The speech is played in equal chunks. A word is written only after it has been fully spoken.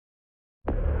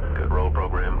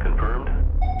program confirmed.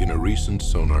 In a recent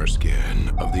sonar scan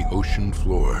of the ocean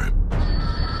floor,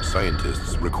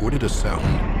 scientists recorded a sound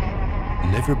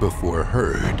never before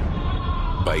heard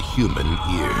by human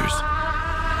ears.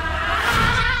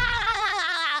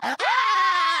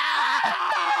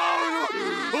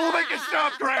 Oh, make it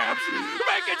stop, Krabs!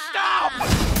 Make it stop!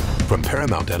 From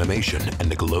Paramount Animation and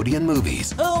Nickelodeon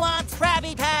Movies. Who wants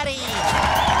Krabby Patty?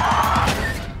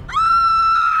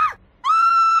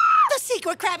 The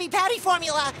secret Krabby Patty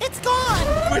formula! It's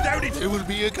gone! Without it, it will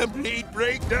be a complete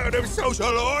breakdown of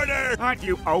social order! Aren't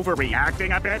you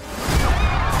overreacting a bit?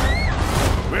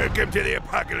 Welcome to the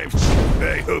apocalypse.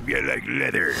 I hope you like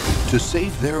leather. To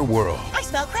save their world. I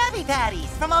smell Krabby Patties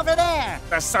from over there!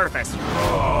 The surface.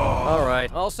 All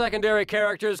right, all secondary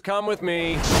characters come with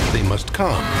me. They must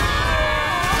come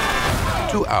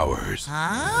to ours.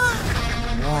 Huh?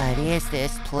 What is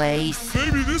this place?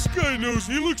 Maybe this guy knows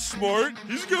he looks smart.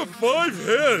 He's got 5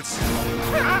 heads.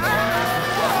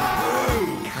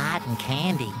 Cotton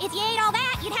candy. If you ate all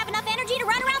that, you'd have enough energy to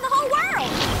run around the whole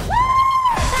world.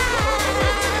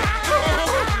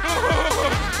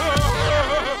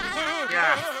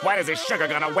 When is this sugar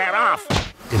gonna wear off?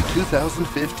 In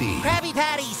 2015. Krabby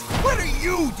Patties! What are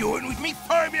you doing with me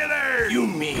formula? You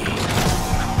mean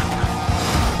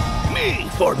me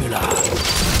formula?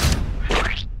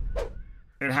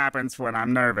 It happens when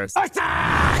I'm nervous. The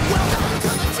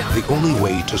only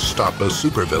way to stop a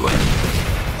supervillain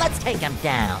Let's take him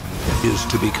down. is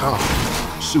to become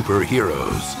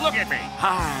superheroes. Look at me.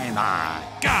 I'm a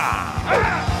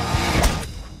god.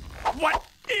 What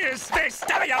is this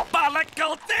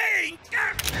diabolical thing?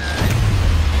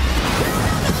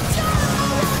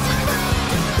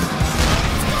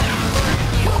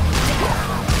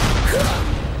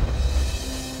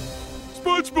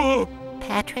 SpongeBob!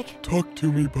 Patrick, Talk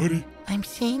to me, buddy. I'm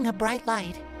seeing a bright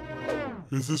light.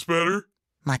 Is this better?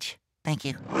 Much. Thank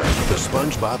you. The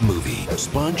SpongeBob Movie,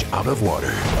 Sponge Out of Water,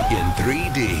 in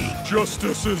 3D.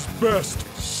 Justice is best.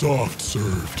 Soft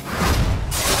served.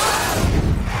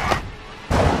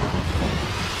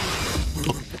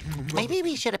 Maybe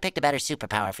we should have picked a better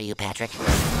superpower for you, Patrick.